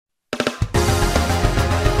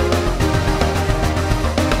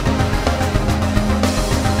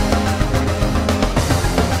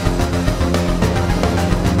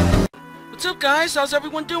guys? How's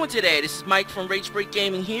everyone doing today? This is Mike from Rage Break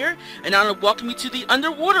Gaming here, and I want to welcome you to the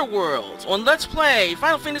Underwater Worlds on Let's Play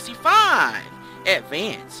Final Fantasy V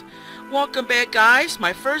Advance. Welcome back, guys.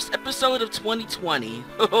 My first episode of 2020.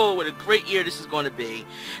 Oh, what a great year this is going to be.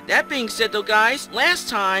 That being said, though, guys, last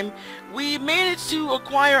time we managed to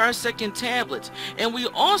acquire our second tablet, and we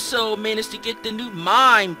also managed to get the new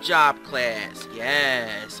Mime job class.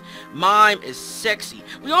 Yes, Mime is sexy.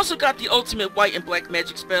 We also got the ultimate white and black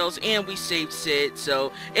magic spells, and we saved Sid,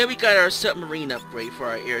 and we got our submarine upgrade for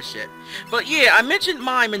our airship. But yeah, I mentioned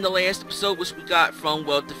Mime in the last episode, which we got from,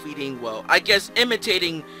 well, defeating, well, I guess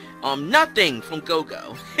imitating nothing from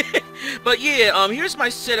Go-Go. But yeah, here's my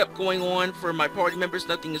setup going on for my party members.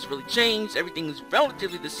 Nothing has really changed. Everything is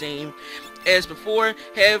relatively the same as before.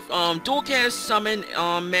 Have dual cast summon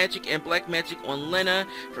magic and black magic on Lena.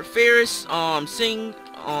 For Ferris, sing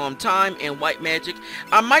time and white magic.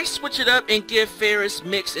 I might switch it up and give Ferris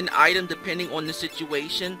mix an item depending on the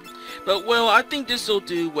situation. But well, I think this will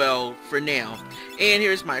do well for now. And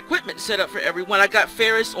here's my equipment set up for everyone. I got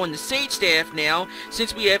Ferris on the Sage Staff now,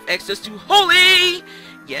 since we have access to Holy!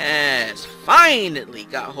 Yes, finally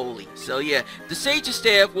got Holy. So yeah, the Sage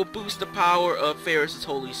Staff will boost the power of Ferris's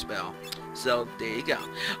Holy spell. So there you go.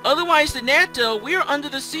 Otherwise than that, though, we are under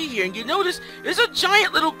the sea here, and you notice there's a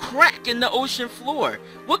giant little crack in the ocean floor.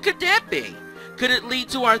 What could that be? Could it lead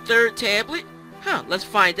to our third tablet? Huh, let's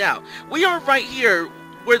find out. We are right here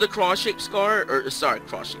where the cross-shaped scar,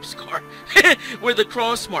 cross-shaped scar, where the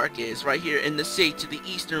cross mark is, right here in the sea to the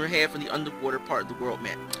eastern half of the underwater part of the world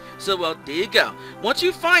map. So, well, there you go. Once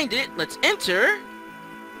you find it, let's enter.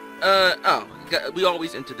 We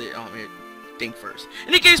always enter the thing first. In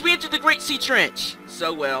any case, we entered the Great Sea Trench.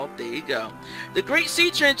 So, well, there you go. The Great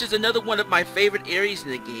Sea Trench is another one of my favorite areas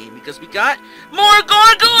in the game because we got more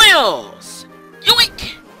gargoyles.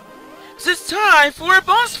 Yoink! So it's time for a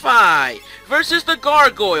boss fight versus the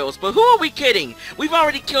gargoyles. But who are we kidding? We've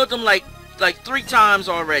already killed them like 3 times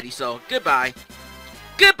already. So goodbye,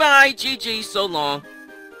 goodbye, GG, so long.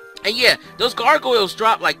 And yeah, those gargoyles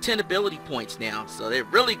drop like 10 ability points now, so they're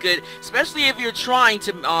really good, especially if you're trying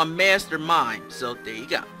to master Mime. So there you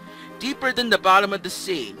go. Deeper than the bottom of the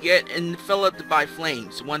sea, yet enveloped by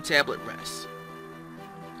flames. 1 tablet rests.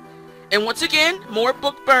 And once again, more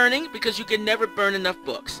book burning because you can never burn enough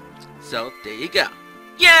books. So there you go.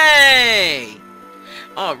 Yay!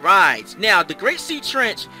 Alright, now the Great Sea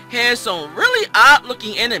Trench has some really odd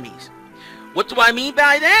looking enemies. What do I mean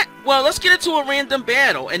by that? Well, let's get into a random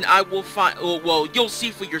battle and I will find, well, you'll see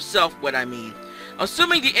for yourself what I mean.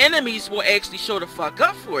 Assuming the enemies will actually show the fuck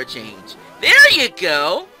up for a change. There you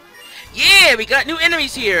go! Yeah, we got new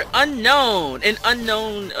enemies here. Unknown. And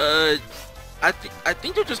unknown, I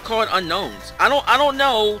think they're just called unknowns. I don't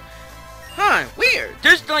know. Huh, weird.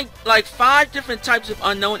 There's like 5 different types of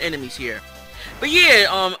unknown enemies here. But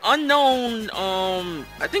yeah, unknown,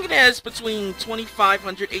 I think it has between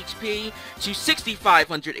 2500 HP to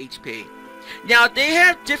 6500 HP. Now, they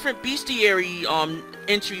have different bestiary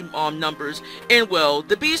entry numbers in, well,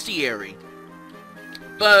 the bestiary.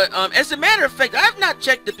 But as a matter of fact, I have not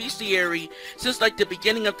checked the bestiary since like the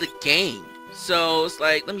beginning of the game. So it's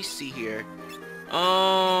like, let me see here.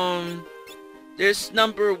 There's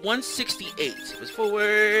number 168. Let's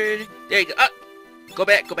forward. There you go. Go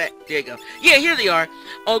back. There you go. Yeah, here they are.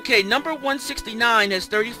 Okay, number 169 has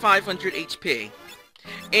 3500 HP.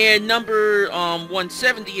 And number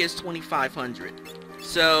 170 is 2500.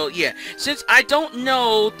 So, yeah. Since I don't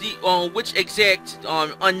know the which exact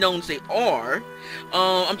unknowns they are,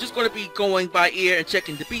 I'm just going to be going by ear and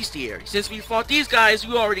checking the bestiary. Since we fought these guys,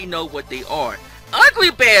 you already know what they are.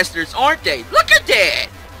 Ugly bastards, aren't they? Look at that!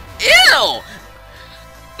 Ew!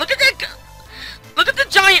 Look at that guy! Look at the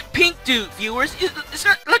giant pink dude, viewers. It's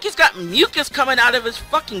like he's got mucus coming out of his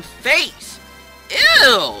fucking face.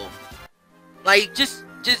 Ew! Like, just,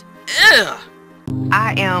 ew!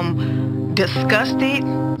 I am disgusted.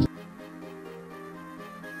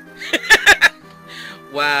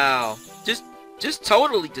 Wow. Just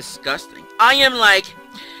totally disgusting. I am, like,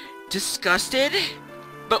 disgusted.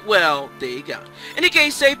 But, well, there you go. In any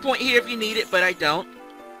case, save point here if you need it, but I don't.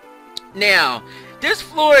 Now, this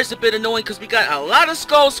floor is a bit annoying because we got a lot of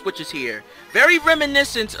skull switches here. Very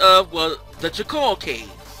reminiscent of, well, the Jakal Cave.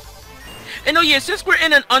 And oh yeah, since we're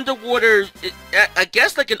in an underwater, I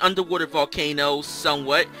guess like an underwater volcano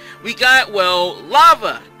somewhat, we got, well,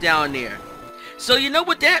 lava down there. So you know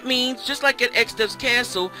what that means? Just like at X-Dev's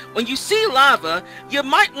Castle, when you see lava, you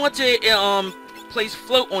might want to place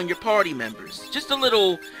float on your party members. Just a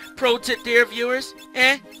little pro tip there, viewers.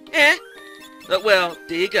 But well,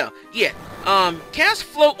 there you go. Yeah, cast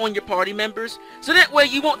float on your party members, so that way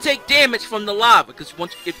you won't take damage from the lava, because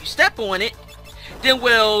if you step on it, then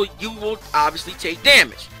well, you will obviously take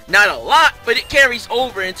damage. Not a lot, but it carries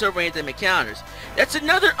over into random encounters. That's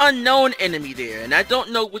another unknown enemy there, and I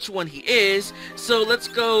don't know which one he is, so let's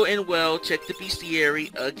go and, well, check the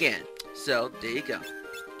bestiary again. So, there you go.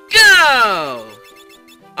 Go!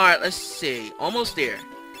 Alright, let's see. Almost there.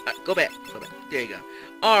 Go back. There you go.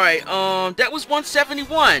 Alright, that was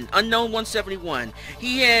 171. Unknown 171.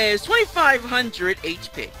 He has 2,500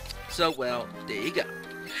 HP. So, well, there you go.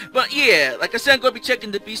 But yeah, like I said, I'm going to be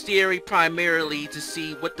checking the bestiary primarily to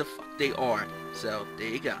see what the fuck they are. So, there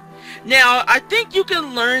you go. Now, I think you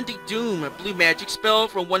can learn the Doom blue magic spell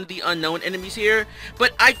from one of the unknown enemies here,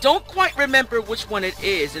 but I don't quite remember which one it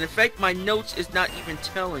is, and in fact, my notes is not even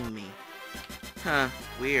telling me. Huh,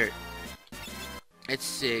 weird. Let's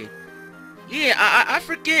see. Yeah, I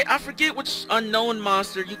forget which unknown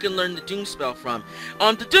monster you can learn the Doom spell from.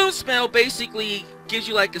 The Doom spell basically gives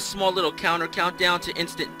you like a small little countdown to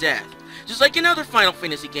instant death. Just like in other Final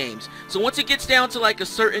Fantasy games. So once it gets down to like a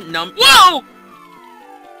certain number— Whoa!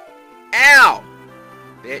 Ow!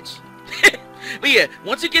 Bitch. But yeah,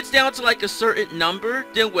 once it gets down to like a certain number,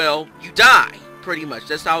 then well, you die. Pretty much.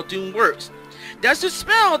 That's how Doom works. That's a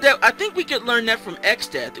spell that I think we could learn that from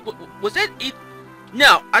X-Death. Was that—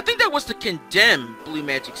 No, I think that was the Condemn blue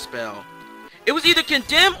magic spell. It was either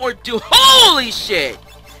Condemn or Doom. Holy shit!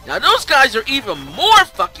 Now those guys are even more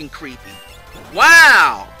fucking creepy.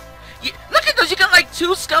 Wow! Yeah, look at those, you got like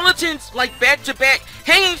two skeletons like back to back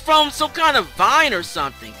hanging from some kind of vine or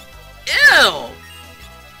something. Ew!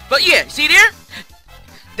 But yeah, see there?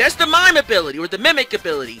 That's the mime ability, or the mimic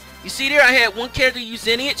ability. You see there, I had one character use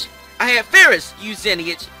Lineage. I had Ferris use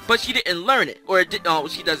Lineage, but she didn't learn it, or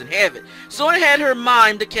she doesn't have it. So I had her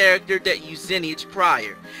mime the character that used Lineage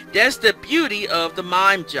prior. That's the beauty of the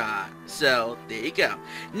mime job. So, there you go.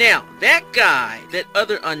 Now, that guy, that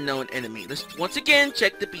other unknown enemy, let's once again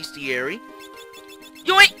check the bestiary.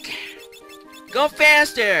 Yoink! Go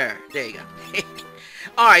faster! There you go.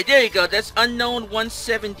 Alright, there you go. That's unknown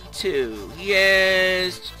 172. He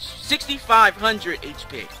has 6,500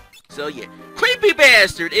 HP. So yeah, creepy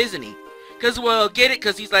bastard, isn't he? Cause well, get it?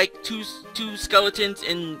 Cause he's like two skeletons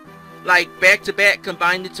in like back to back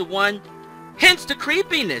combined into one. Hence the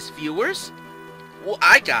creepiness, viewers. Well,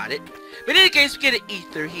 I got it. But in any case, we get an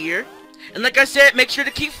ether here, and like I said, make sure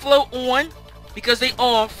to keep float on because they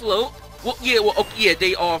all float. Well, yeah,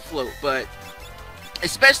 they all float, but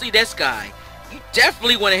especially this guy, you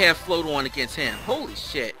definitely want to have float on against him. Holy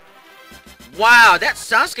shit. Wow, that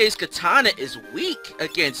Sasuke's katana is weak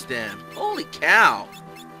against them. Holy cow.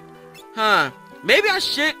 Huh. Maybe I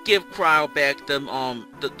should give Cryo back the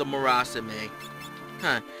Murasame.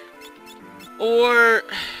 Huh. Or,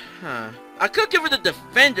 I could give her the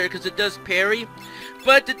Defender because it does parry.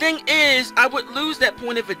 But the thing is, I would lose that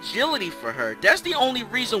point of agility for her. That's the only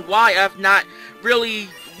reason why I've not really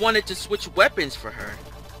wanted to switch weapons for her.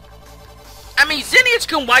 I mean, Lineage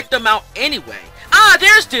can wipe them out anyway. Ah,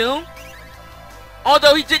 there's Doom!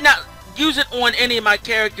 Although he did not use it on any of my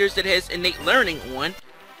characters that has innate learning on.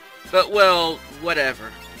 But, well,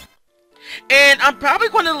 whatever. And I'm probably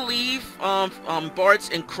going to leave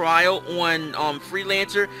Bartz and Cryo on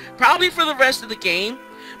Freelancer, probably for the rest of the game.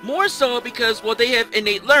 More so because, well, they have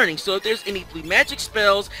innate learning. So if there's any blue magic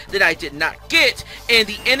spells that I did not get, and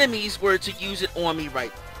the enemies were to use it on me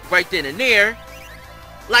right then and there,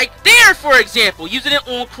 like there, for example, using it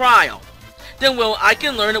on Cryo, then, well, I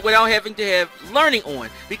can learn it without having to have learning on,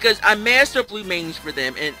 because I master blue mange for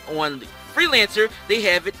them, and on the Freelancer, they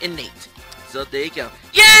have it innate. So there you go.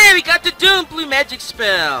 Yay! We got the Doom blue magic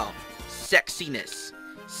spell. Sexiness.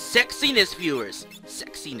 Sexiness, viewers.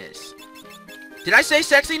 Sexiness. Did I say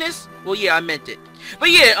sexiness? Well, yeah, I meant it.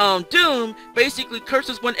 But yeah, Doom basically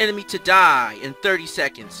curses one enemy to die in 30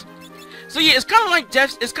 seconds. So yeah, it's kind of like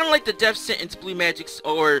death. It's kind of like the death sentence blue magic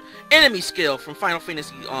or enemy skill from Final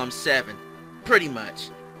Fantasy 7, pretty much.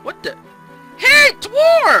 What the? Hey,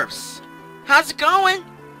 dwarfs! How's it going?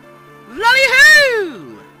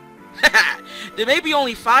 Lolly-hoo! There may be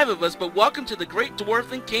only 5 of us, but welcome to the Great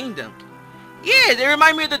Dwarfing Kingdom. Yeah, they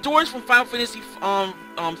remind me of the dwarves from Final Fantasy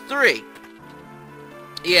 3.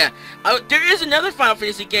 Yeah, there is another Final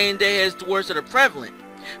Fantasy game that has dwarves that are prevalent.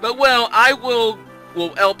 But well, I will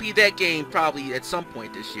LP that game probably at some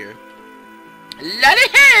point this year.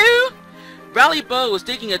 Lolly-hoo! Rally Bo was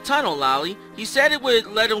digging a tunnel, Lolly. He said it would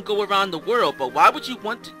let him go around the world, but why would you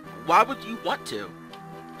want to? Why would you want to?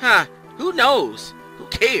 Huh? Who knows? Who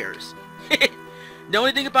cares? Know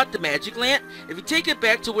anything about the magic lamp? If you take it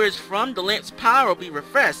back to where it's from, the lamp's power will be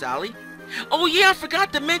refreshed, Ollie. Oh yeah, I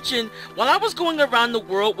forgot to mention, while I was going around the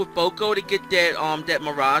world with Boko to get that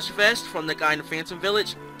Mirage Vest from the guy in the Phantom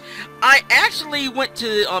Village, I actually went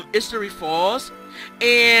to Istory Falls,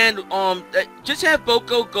 and just have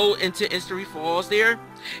Boko go into Istory Falls there,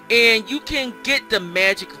 and you can get the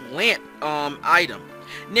magic lamp item.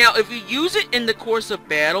 Now, if you use it in the course of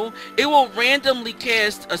battle, it will randomly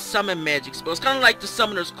cast a summon magic spell. It's kind of like the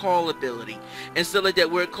Summoner's Call ability, instead of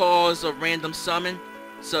that where it calls a random summon.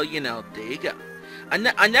 So, you know, there you go.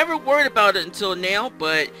 I never worried about it until now,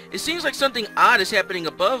 but it seems like something odd is happening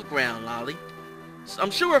above ground, Lolly. So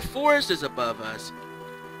I'm sure a forest is above us.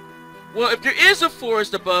 Well, if there is a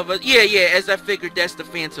forest above us, yeah, as I figured, that's the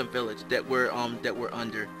Phantom Village that we're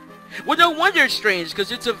under. Well, no wonder it's strange,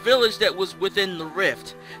 because it's a village that was within the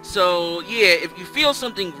rift. So, yeah, if you feel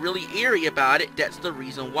something really eerie about it, that's the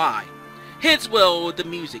reason why. Hence, well, the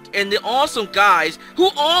music. And the awesome guys, who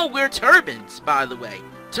all wear turbans, by the way.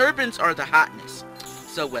 Turbans are the hotness.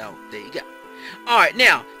 So, well, there you go. Alright,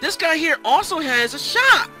 now, this guy here also has a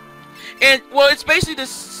shop. And, well, it's basically the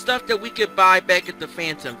stuff that we could buy back at the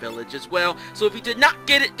Phantom Village as well. So, if you did not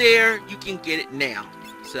get it there, you can get it now.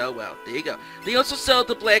 So, well, there you go. They also sell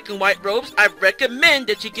the black and white robes. I recommend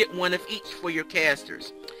that you get one of each for your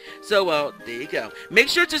casters. So, well, there you go. Make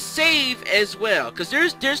sure to save as well, because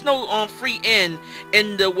there's no free inn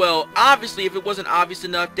in the, well, obviously, if it wasn't obvious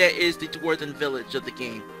enough, that is the Dwarven Village of the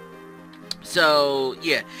game. So,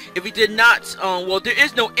 yeah. If you did not, well, there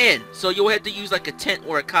is no inn, so you'll have to use, like, a tent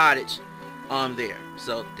or a cottage there.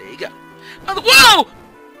 So, there you go. Whoa!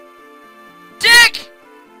 Dick!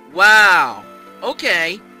 Wow.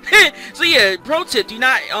 Okay. So yeah, pro tip, do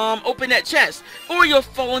not open that chest, or you'll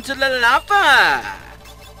fall into the lava.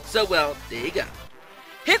 So well, there you go.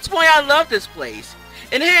 Hence why I love this place.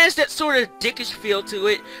 It has that sort of dickish feel to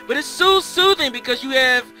it, but it's so soothing because you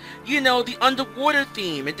have, you know, the underwater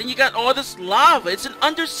theme, and then you got all this lava. It's an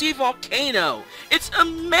undersea volcano. It's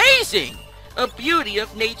amazing. A beauty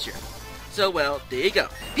of nature. So well, there you go.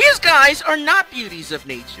 These guys are not beauties of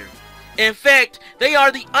nature. In fact, they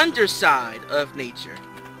are the underside of nature.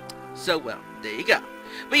 So, well, there you go.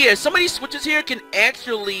 But yeah, some of these switches here can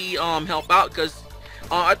actually help out, because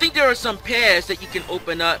I think there are some paths that you can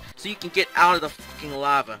open up so you can get out of the fucking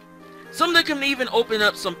lava. Some of them can even open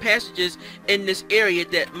up some passages in this area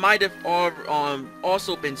that might have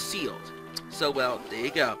also been sealed. So, well, there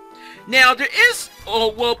you go. Now, there is,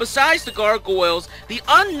 well, besides the gargoyles, the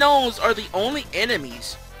unknowns are the only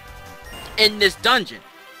enemies in this dungeon.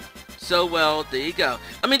 So, well, there you go.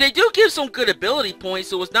 I mean, they do give some good ability points,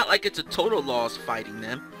 so it's not like it's a total loss fighting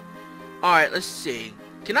them. Alright, let's see.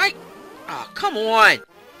 Can I... Oh, come on!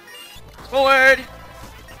 Forward!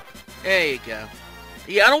 There you go.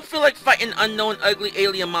 Yeah, I don't feel like fighting unknown ugly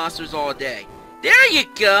alien monsters all day. There you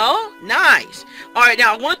go! Nice! Alright,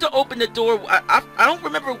 now, I wanted to open the door. I don't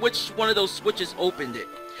remember which one of those switches opened it.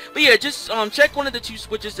 But yeah, just check one of the two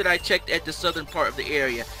switches that I checked at the southern part of the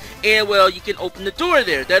area. And, well, you can open the door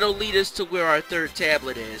there. That'll lead us to where our third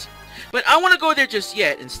tablet is. But I want to go there just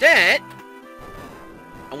yet. Instead,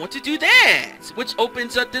 I want to do that, which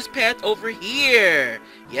opens up this path over here.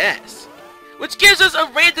 Yes. Which gives us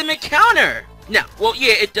a random encounter. Now, well,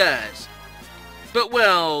 yeah, it does. But,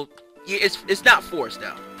 well, yeah, it's not forced,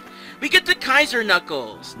 though. We get the Kaiser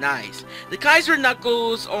Knuckles. Nice. The Kaiser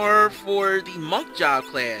Knuckles are for the Monk Job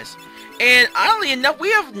class. And oddly enough, we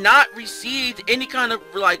have not received any kind of,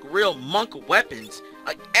 like, real monk weapons,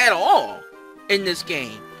 like, at all in this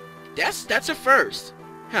game. That's a first.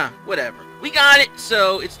 Huh, whatever. We got it,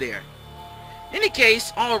 so it's there. In any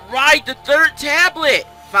case, alright, the third tablet!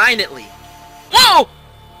 Finally. Whoa!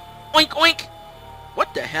 Oink, oink.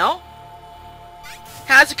 What the hell?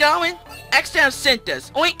 How's it going? X-Town sent us.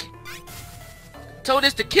 Oink. Told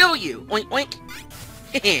us to kill you. Oink,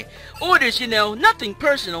 oink. Orders, you know, nothing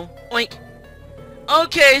personal. Oink.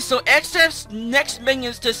 Okay, so XF's next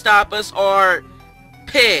minions to stop us are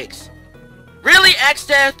pigs. Really,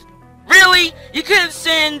 XF? Really? You couldn't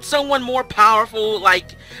send someone more powerful,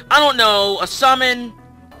 like, I don't know, a summon,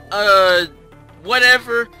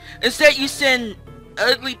 whatever. Instead, you send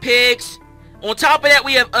ugly pigs. On top of that,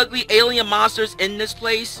 we have ugly alien monsters in this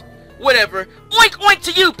place. Whatever. Oink, oink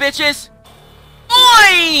to you, bitches!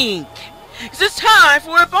 Oink! It's time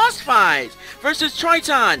for a boss fight versus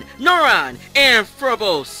Triton, Neuron, and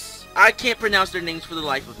Phobos. I can't pronounce their names for the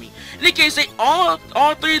life of me. In any case, all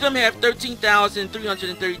three of them have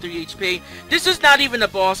 13,333 HP. This is not even a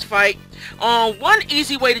boss fight. One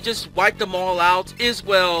easy way to just wipe them all out is,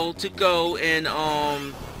 well, to go and,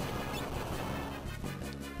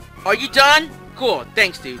 Are you done? Cool,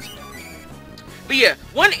 thanks, dudes. But yeah,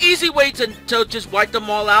 one easy way to just wipe them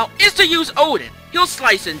all out is to use Odin. He'll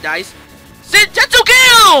slice and dice. Sentetsu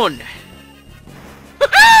Gown!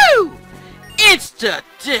 Woohoo! Insta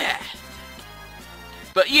death.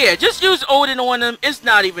 But yeah, just use Odin on him. It's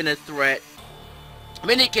not even a threat. In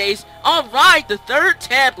any case, alright, the third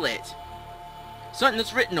tablet. Something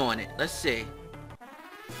that's written on it. Let's see.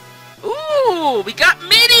 Ooh, we got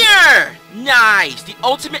Meteor! Nice! The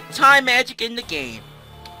ultimate time magic in the game.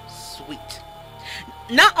 Sweet.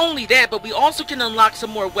 Not only that, but we also can unlock some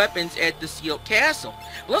more weapons at the sealed castle.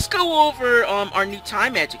 Let's go over our new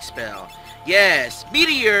time magic spell. Yes,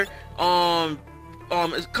 Meteor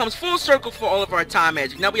it comes full circle for all of our time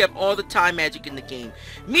magic. Now we have all the time magic in the game.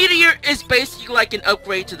 Meteor is basically like an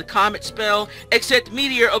upgrade to the Comet spell, except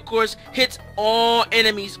Meteor, of course, hits all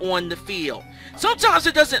enemies on the field. Sometimes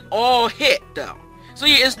it doesn't all hit, though. So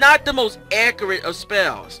yeah, it's not the most accurate of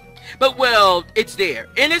spells. But, well, it's there.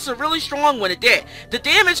 And it's a really strong one at that. The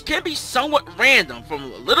damage can be somewhat random, from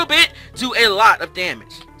a little bit to a lot of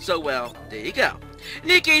damage. So, well, there you go. In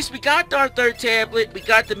any case, we got our third tablet, we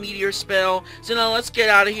got the Meteor spell, so now let's get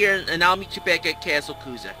out of here and I'll meet you back at Castle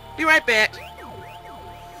Kuza. Be right back.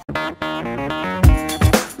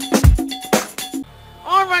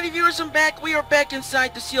 Alrighty viewers, I'm back. We are back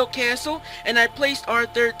inside the sealed castle, and I placed our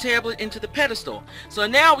third tablet into the pedestal. So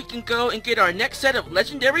now we can go and get our next set of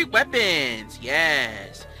legendary weapons.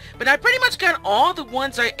 Yes. But I pretty much got all the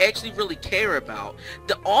ones I actually really care about.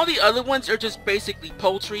 All the other ones are just basically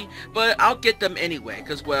poultry, but I'll get them anyway,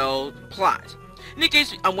 because, well, plot. In any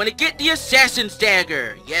case, I want to get the Assassin's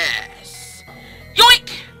Dagger. Yes.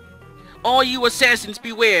 Yoink! All you assassins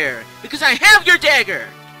beware, because I have your dagger.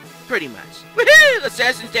 Pretty much. Woohoo!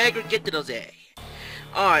 Assassin's Dagger, get to those A.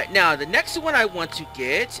 Alright, now the next one I want to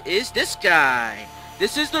get is this guy.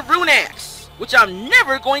 This is the Rune Axe, which I'm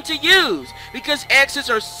never going to use because axes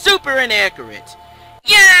are super inaccurate.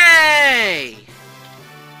 Yay!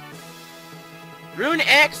 Rune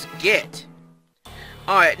Axe, get.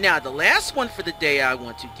 Alright, now the last one for the day I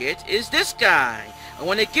want to get is this guy. I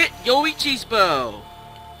want to get Yoichi's bow.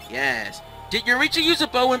 Yes. Did Yoichi use a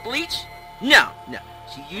bow in Bleach? No.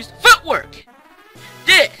 She used footwork.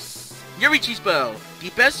 This, Yoichi's bow. The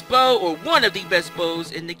best bow, or one of the best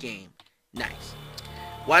bows in the game. Nice.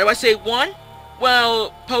 Why do I say one?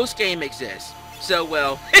 Well, post-game exists. So,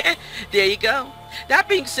 well, there you go. That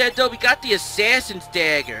being said, though, we got the Assassin's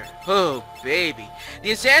Dagger. Oh, baby.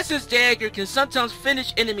 The Assassin's Dagger can sometimes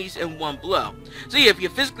finish enemies in one blow. So yeah, if you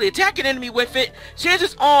physically attack an enemy with it,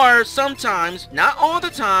 chances are, sometimes, not all the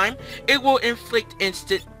time, it will inflict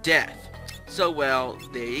instant death. So, well,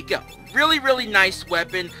 there you go. Really, really nice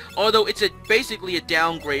weapon, although it's basically a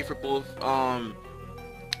downgrade for both,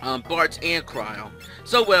 Bart's and Cryo.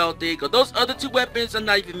 So, well, there you go. Those other two weapons I'm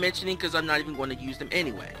not even mentioning because I'm not even going to use them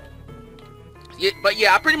anyway. Yeah, but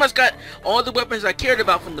yeah, I pretty much got all the weapons I cared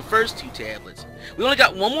about from the first two tablets. We only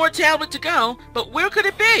got one more tablet to go, but where could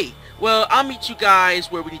it be? Well, I'll meet you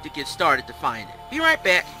guys where we need to get started to find it. Be right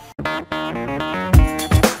back.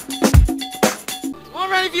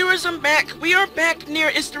 Alright viewers, I'm back. We are back near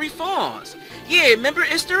Istory Falls. Yeah, remember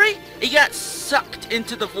Istory? It got sucked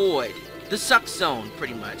into the void. The suck zone,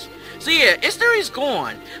 pretty much. So yeah, Istory's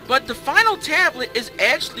gone, but the final tablet is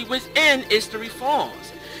actually within Istory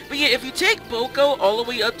Falls. But yeah, if you take Boko all the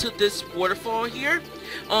way up to this waterfall here,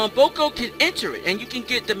 Boko can enter it, and you can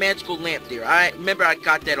get the magical lamp there. Remember I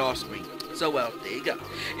got that off screen. So well, there you go.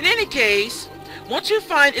 In any case, once you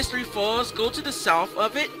find Istory Falls, go to the south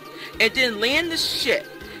of it, and then land the ship.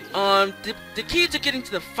 The key to getting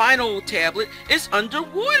to the final tablet is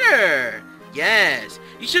underwater. Yes,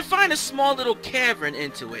 you should find a small little cavern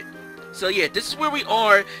into it. So yeah, this is where we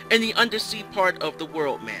are in the undersea part of the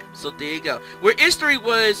world map. So there you go. Where Istory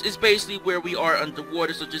was is basically where we are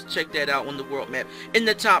underwater, so just check that out on the world map in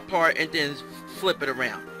the top part and then flip it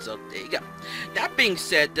around. So there you go. That being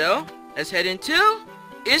said though, let's head into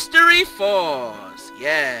Istory Falls.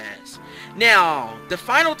 Yes. Now, the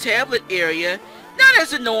final tablet area, not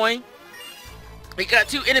as annoying. We got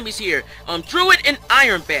two enemies here, Druid and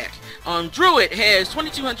Ironback. Druid has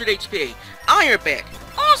 2200 HP. Ironback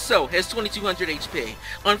also has 2200 HP.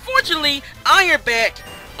 Unfortunately, Ironback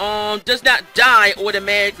does not die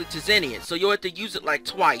automatically to Xenian, so you'll have to use it like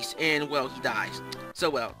twice, and well, he dies. So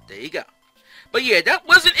well, there you go. But yeah, that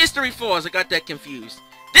wasn't Istory Falls, I got that confused.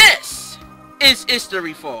 This is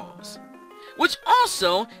Istory Falls, which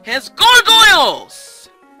also has gargoyles!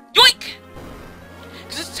 Yoink!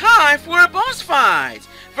 Because it's time for a boss fight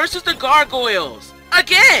versus the gargoyles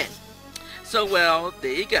again! So, well,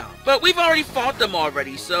 there you go. But we've already fought them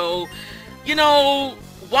already, so, you know,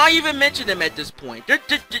 why even mention them at this point?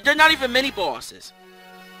 They're not even mini bosses.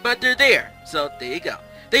 But they're there, so there you go.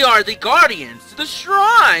 They are the guardians to the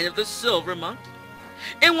shrine of the Silver Monkey.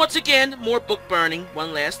 And once again, more book burning,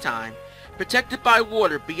 one last time. Protected by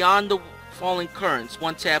water beyond the falling currents,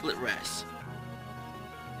 one tablet rests.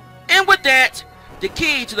 And with that, the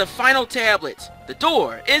key to the final tablet. The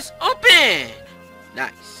door is open.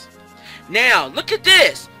 Nice. Now, look at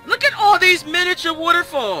this. Look at all these miniature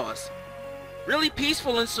waterfalls. Really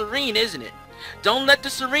peaceful and serene, isn't it? Don't let the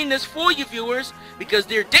sereneness fool you, viewers, because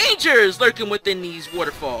there are dangers lurking within these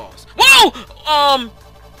waterfalls. Whoa!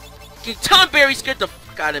 Tom Berry scared the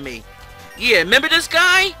fuck out of me. Yeah, remember this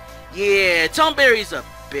guy? Yeah, Tom Berry's a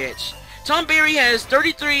bitch. Tom Berry has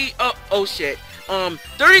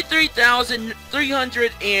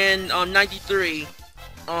 33,393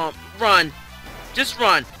 run. Just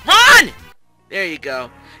run. Run! There you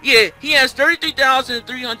go. Yeah, he has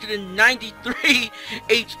 33,393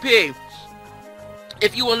 HP.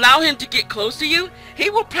 If you allow him to get close to you, he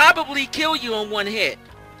will probably kill you in one hit.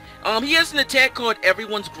 He has an attack called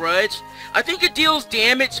Everyone's Grudge. I think it deals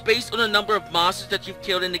damage based on the number of monsters that you've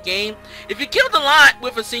killed in the game. If you killed a lot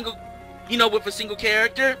with a single, with a single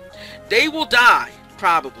character, they will die,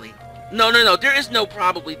 probably. No, there is no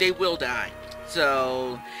probably, they will die.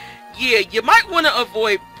 So, yeah, you might want to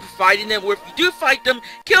avoid fighting them, or if you do fight them,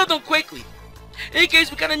 kill them quickly. In any case,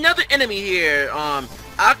 we got another enemy here,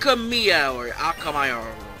 Akamia, or Akamaya,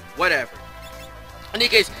 or whatever. In any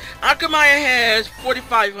case, Akamaya has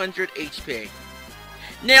 4,500 HP.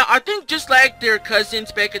 Now, I think just like their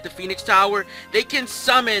cousins back at the Phoenix Tower, they can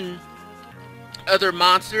summon other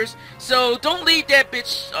monsters. So don't leave that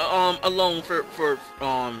bitch alone for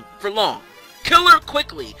long. Kill her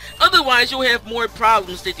quickly, otherwise you'll have more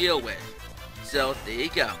problems to deal with. So there you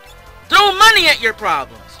go. Throw money at your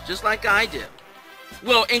problems, just like I do.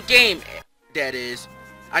 Well, in game, that is.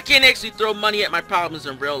 I can't actually throw money at my problems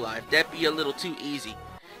in real life. That'd be a little too easy.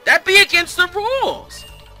 That'd be against the rules.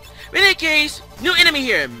 In any case, new enemy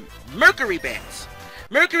here, Mercury Bats.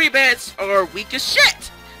 Mercury Bats are weak as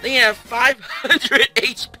shit. They have 500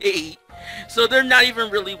 HP, so they're not even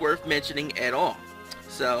really worth mentioning at all.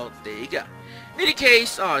 So, there you go. In any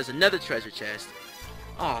case, there's another treasure chest.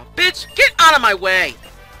 Oh, bitch, get out of my way.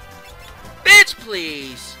 Bitch,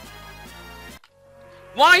 please.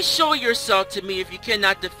 Why show yourself to me if you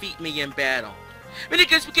cannot defeat me in battle? In any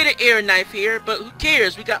case, we get an air knife here, but who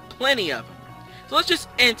cares? We got plenty of them. So let's just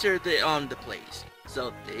enter the place.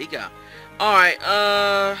 So there you go. Alright,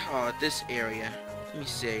 this area. Let me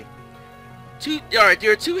see. Alright,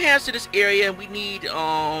 there are two halves to this area, and we need,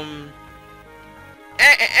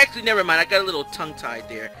 actually, never mind. I got a little tongue-tied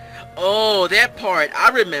there. Oh, that part. I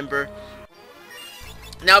remember.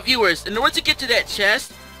 Now, viewers, in order to get to that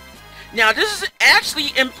chest, now this is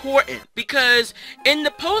actually important, because in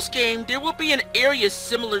the post-game, there will be an area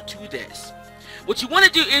similar to this. What you want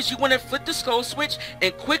to do is you want to flip the skull switch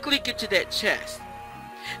and quickly get to that chest.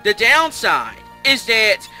 The downside is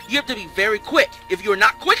that you have to be very quick. If you're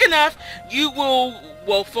not quick enough, you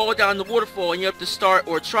will fall down the waterfall and you have to start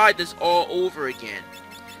or try this all over again.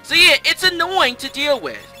 So yeah, it's annoying to deal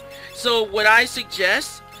with. So what I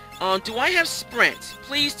suggest, do I have sprint?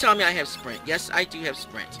 Please tell me I have sprint. Yes, I do have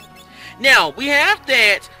sprint. Now, we have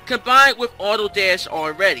that combined with auto dash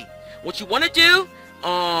already. What you want to do,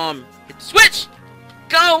 hit the switch,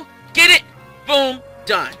 go, get it, boom,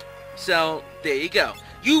 done. So, there you go.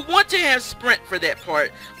 You want to have sprint for that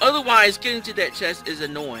part, otherwise getting to that chest is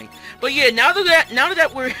annoying. But yeah, now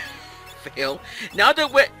that we're now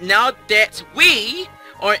that we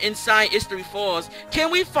are inside Istory Falls,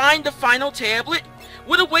 can we find the final tablet?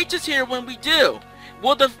 What awaits us here when we do?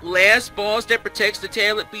 Will the last boss that protects the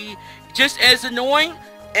tablet be just as annoying,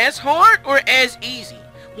 as hard, or as easy?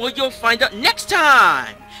 Well, you'll find out next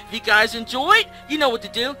time. If you guys enjoyed, you know what to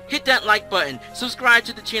do. Hit that like button. Subscribe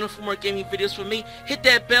to the channel for more gaming videos from me. Hit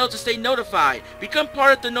that bell to stay notified. Become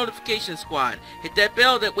part of the notification squad. Hit that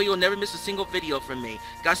bell, that way you'll never miss a single video from me.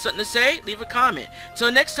 Got something to say? Leave a comment.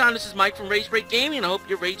 Till next time, this is Mike from Rage Break Gaming, and I hope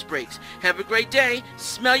your rage breaks. Have a great day.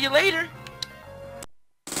 Smell you later.